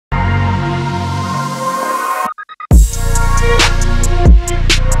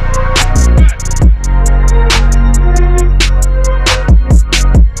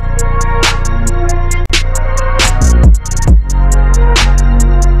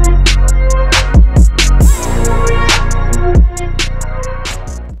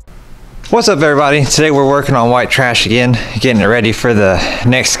What's up, everybody? Today we're working on white trash again, getting it ready for the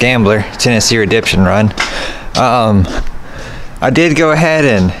next Gambler Tennessee Redemption run. I did go ahead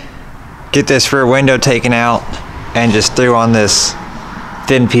and get this rear window taken out and just threw on this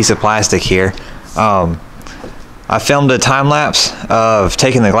thin piece of plastic here. I filmed a time lapse of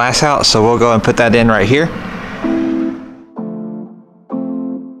taking the glass out, so we'll go and put that in right here.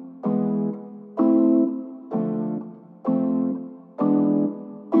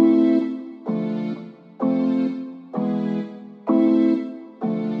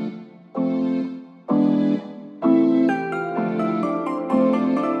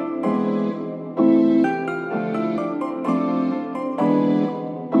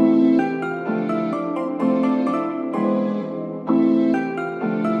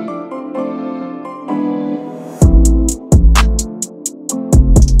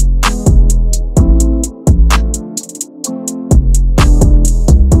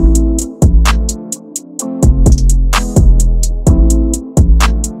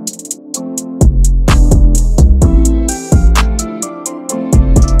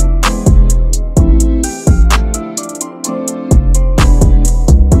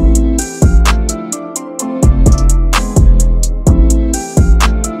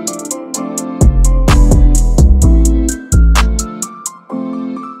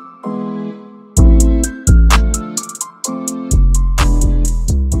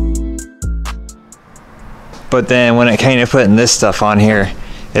 But then when it came to putting this stuff on here,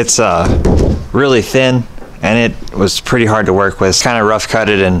 it's really thin and it was pretty hard to work with. Kind of rough cut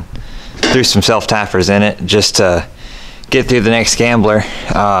it and threw some self tappers in it just to get through the next Gambler.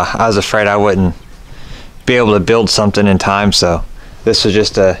 I was afraid I wouldn't be able to build something in time, so this was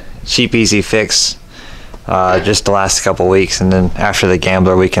just a cheap, easy fix just to last a couple weeks, and then after the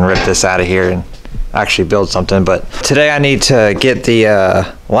Gambler we can rip this out of here and actually build something. But today I need to get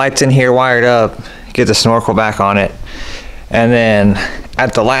the lights in here wired up, get the snorkel back on it, and then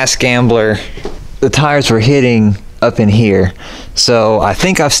at the last Gambler the tires were hitting up in here, so I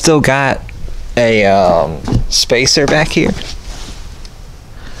think I've still got a spacer back here,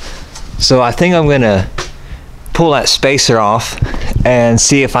 so I think I'm gonna pull that spacer off and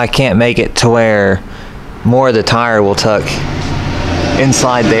see if I can't make it to where more of the tire will tuck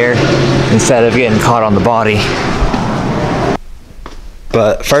inside there instead of getting caught on the body.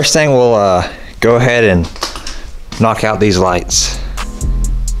 But first thing, we'll go ahead and knock out these lights.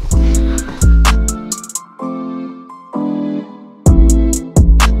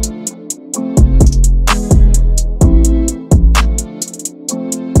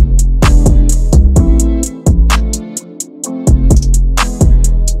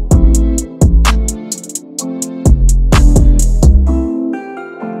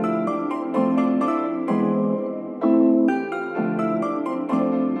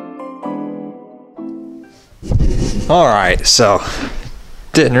 Alright, so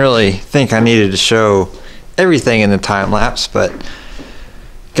didn't really think I needed to show everything in the time lapse, but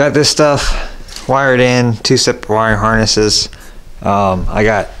got this stuff wired in, 2 separate wiring harnesses. I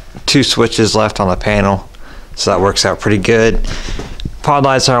got 2 switches left on the panel, so that works out pretty good. Pod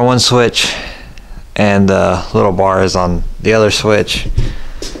lights are on one switch and the little bar is on the other switch.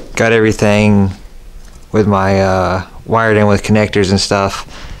 Got everything with my wired in with connectors and stuff,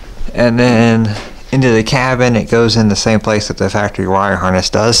 and then into the cabin it goes in the same place that the factory wire harness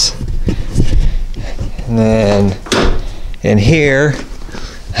does. And then in here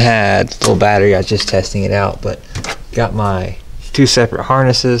had a little battery. I was just testing it out, but got my 2 separate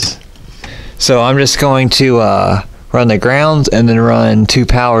harnesses. So I'm just going to run the grounds and then run 2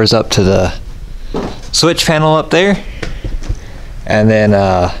 powers up to the switch panel up there, and then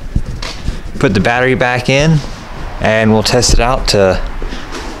put the battery back in, and we'll test it out to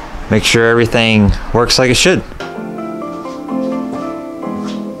make sure everything works like it should.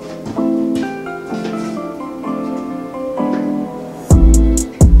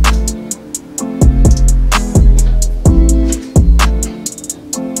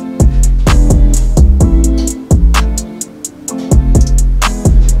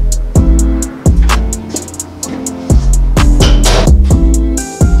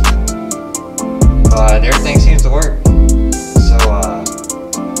 But everything seems to work. So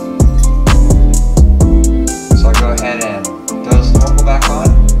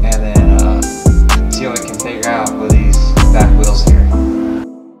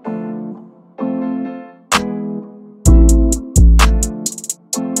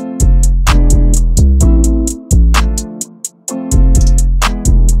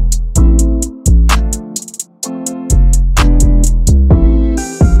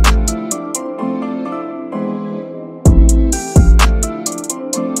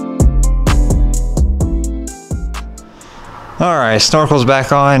Alright, snorkel's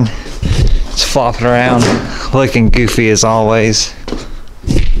back on. It's flopping around, looking goofy as always.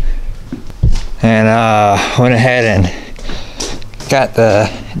 And went ahead and got the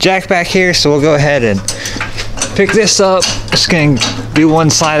jack back here, so we'll go ahead and pick this up. Just gonna do one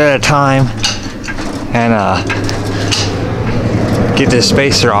side at a time and get this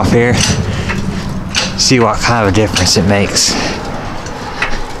spacer off here. See what kind of a difference it makes.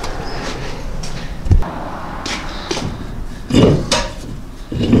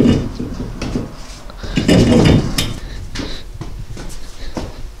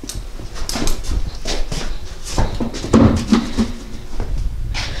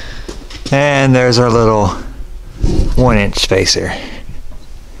 And there's our little 1-inch spacer.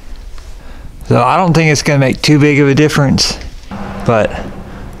 So I don't think it's going to make too big of a difference, but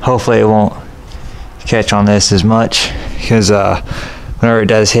hopefully it won't catch on this as much, because whenever it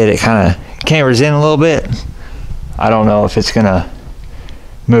does hit, it kind of cambers in a little bit. I don't know if it's going to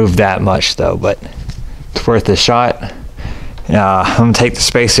move that much though, but it's worth a shot. I'm going to take the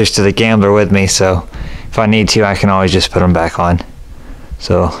spacers to the gambler with me, so if I need to, I can always just put them back on.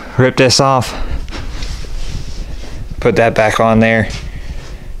 So rip this off, put that back on there,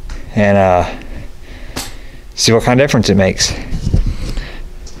 and see what kind of difference it makes.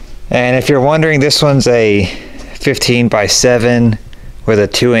 And if you're wondering, this one's a 15x7 with a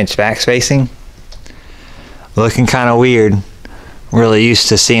 2-inch back spacing. Looking kind of weird. Really used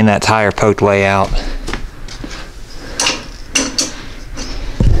to seeing that tire poked way out.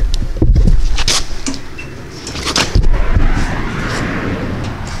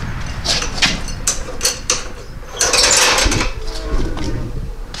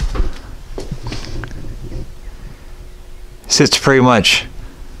 Sits pretty much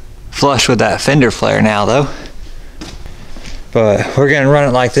flush with that fender flare now though. But we're gonna run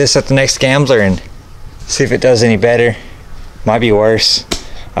it like this at the next gambler and see if it does any better. Might be worse.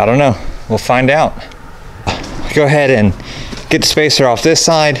 I don't know. We'll find out. Go ahead and get the spacer off this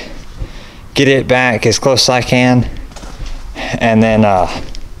side, get it back as close as I can, and then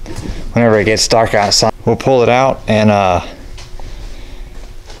whenever it gets dark outside, we'll pull it out and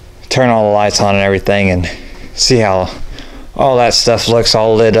turn all the lights on and everything and see how all that stuff looks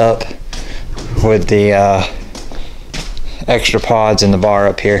all lit up with the extra pods in the bar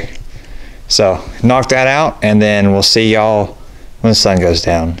up here. So knock that out and then we'll see y'all when the sun goes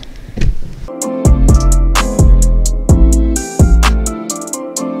down.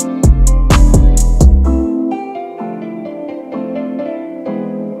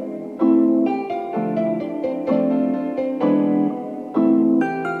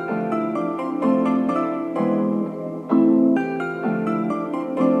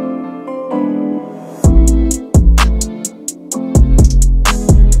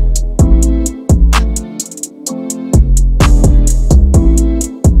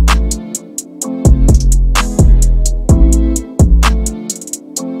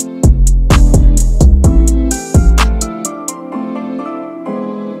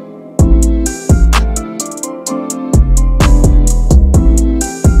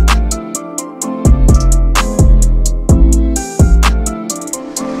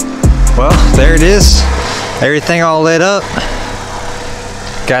 Well, there it is. Everything all lit up.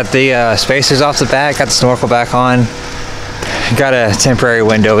 Got the spacers off the back, got the snorkel back on. Got a temporary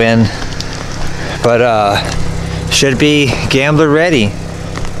window in. But should be gambler ready.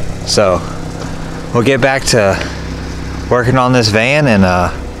 So we'll get back to working on this van, and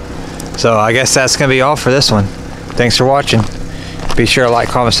so I guess that's gonna be all for this one. Thanks for watching. Be sure to like,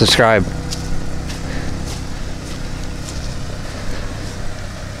 comment, subscribe.